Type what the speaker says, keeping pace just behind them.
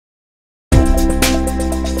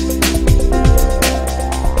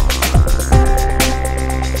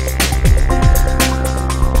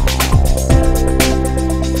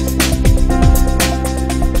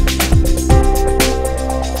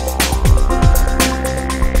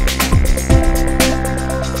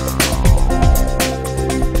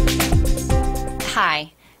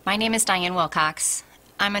My name is Diane Wilcox.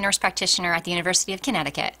 I'm a nurse practitioner at the University of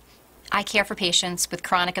Connecticut. I care for patients with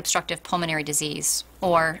chronic obstructive pulmonary disease,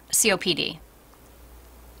 or COPD.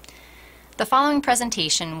 The following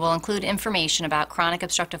presentation will include information about chronic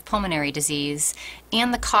obstructive pulmonary disease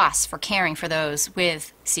and the costs for caring for those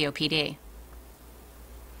with COPD.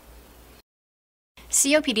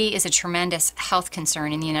 COPD is a tremendous health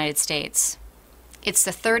concern in the United States. It's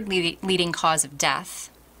the third leading cause of death.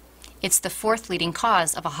 It's the fourth leading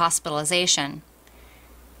cause of a hospitalization,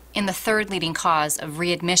 and the third leading cause of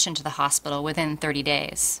readmission to the hospital within 30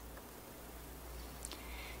 days.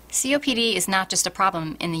 COPD is not just a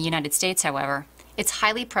problem in the United States, however. It's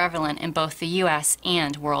highly prevalent in both the U.S.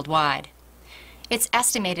 and worldwide. It's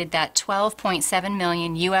estimated that 12.7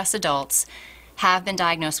 million U.S. adults have been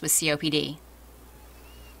diagnosed with COPD.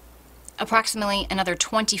 Approximately another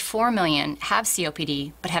 24 million have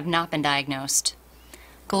COPD but have not been diagnosed.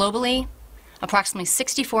 Globally, approximately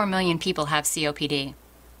 64 million people have COPD.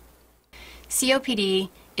 COPD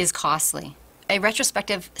is costly. A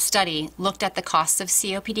retrospective study looked at the costs of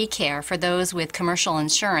COPD care for those with commercial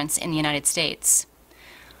insurance in the United States.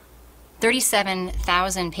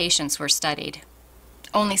 37,000 patients were studied.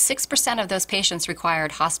 Only 6% of those patients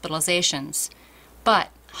required hospitalizations, but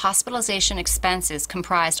hospitalization expenses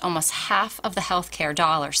comprised almost half of the healthcare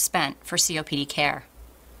dollars spent for COPD care.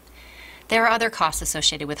 There are other costs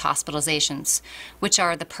associated with hospitalizations, which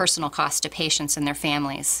are the personal costs to patients and their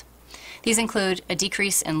families. These include a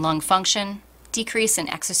decrease in lung function, decrease in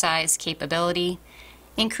exercise capability,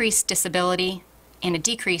 increased disability, and a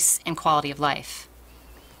decrease in quality of life.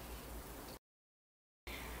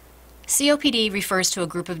 COPD refers to a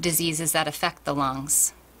group of diseases that affect the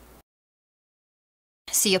lungs.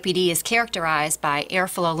 COPD is characterized by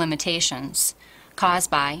airflow limitations caused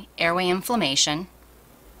by airway inflammation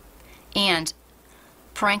and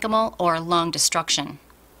parenchymal or lung destruction.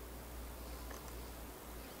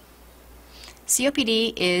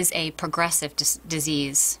 COPD is a progressive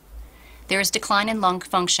disease. There is decline in lung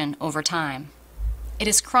function over time. It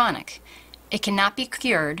is chronic. It cannot be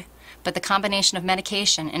cured, but the combination of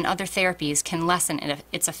medication and other therapies can lessen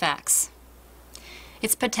its effects.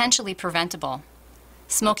 It's potentially preventable.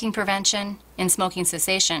 Smoking prevention and smoking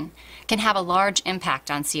cessation can have a large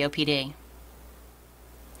impact on COPD.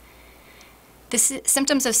 The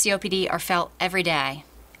symptoms of COPD are felt every day,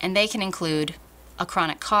 and they can include a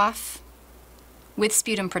chronic cough with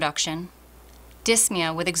sputum production,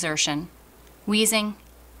 dyspnea with exertion, wheezing,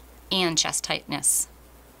 and chest tightness.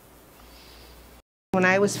 When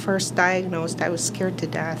I was first diagnosed, I was scared to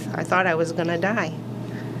death. I thought I was going to die.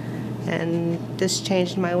 And this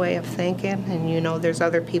changed my way of thinking. And there's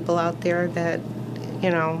other people out there that,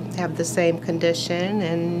 have the same condition,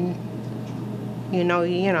 and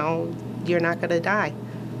you're not going to die.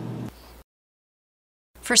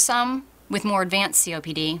 For some with more advanced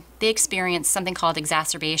COPD, they experience something called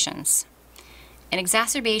exacerbations. An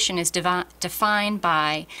exacerbation is defined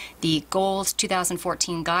by the GOLD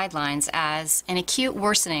 2014 guidelines as an acute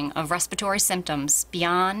worsening of respiratory symptoms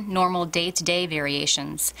beyond normal day-to-day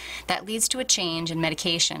variations that leads to a change in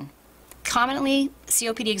medication. Commonly,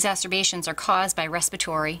 COPD exacerbations are caused by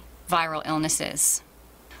respiratory viral illnesses.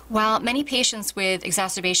 While many patients with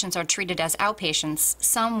exacerbations are treated as outpatients,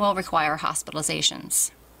 some will require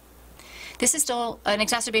hospitalizations. An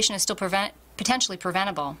exacerbation is still potentially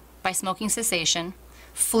preventable by smoking cessation,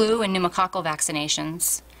 flu and pneumococcal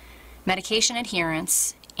vaccinations, medication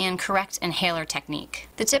adherence, and correct inhaler technique.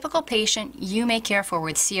 The typical patient you may care for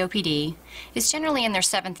with COPD is generally in their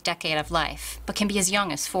 7th decade of life, but can be as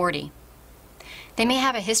young as 40. They may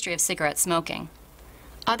have a history of cigarette smoking.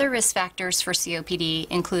 Other risk factors for COPD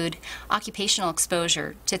include occupational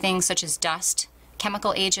exposure to things such as dust,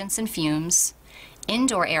 chemical agents and fumes,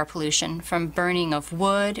 indoor air pollution from burning of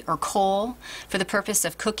wood or coal for the purpose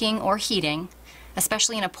of cooking or heating,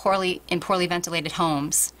 especially in poorly ventilated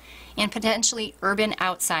homes, and potentially urban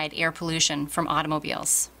outside air pollution from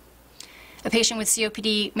automobiles. A patient with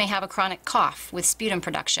COPD may have a chronic cough with sputum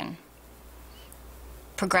production,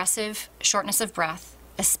 progressive shortness of breath,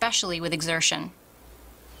 especially with exertion,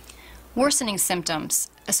 worsening symptoms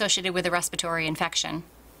associated with a respiratory infection,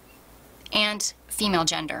 and female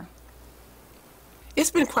gender.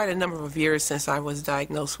 It's been quite a number of years since I was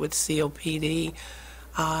diagnosed with COPD.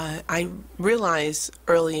 I realized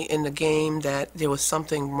early in the game that there was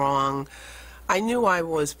something wrong. I knew I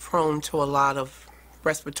was prone to a lot of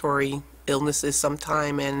respiratory illnesses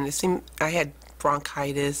sometime, and it seemed I had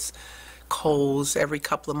bronchitis, colds every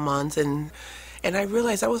couple of months, and I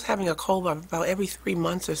realized I was having a cold about every 3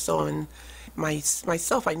 months or so, and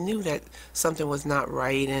myself, I knew that something was not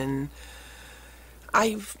right, and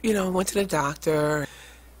I, went to the doctor.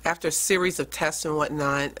 after a series of tests and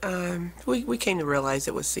whatnot, we came to realize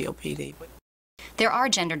it was COPD. There are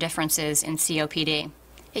gender differences in COPD.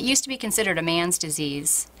 It used to be considered a man's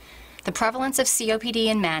disease. The prevalence of COPD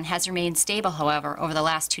in men has remained stable, however, over the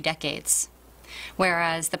last 2 decades,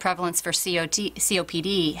 whereas the prevalence for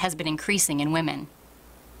COPD has been increasing in women.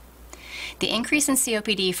 The increase in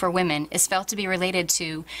COPD for women is felt to be related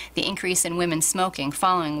to the increase in women smoking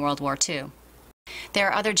following World War II. There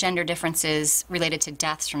are other gender differences related to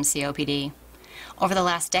deaths from COPD. Over the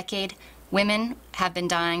last decade, women have been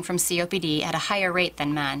dying from COPD at a higher rate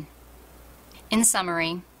than men. In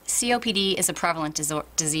summary, COPD is a prevalent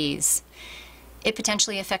disease. It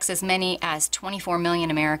potentially affects as many as 24 million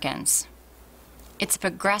Americans. It's a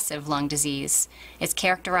progressive lung disease. It's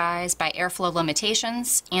characterized by airflow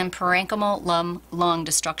limitations and parenchymal lung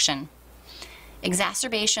destruction.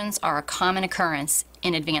 Exacerbations are a common occurrence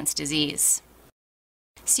in advanced disease.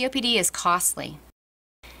 COPD is costly.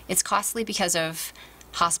 It's costly because of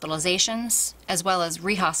hospitalizations as well as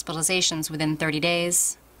rehospitalizations within 30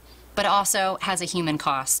 days, but also has a human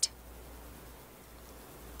cost.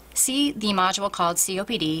 See the module called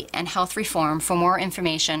COPD and Health Reform for more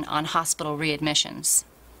information on hospital readmissions.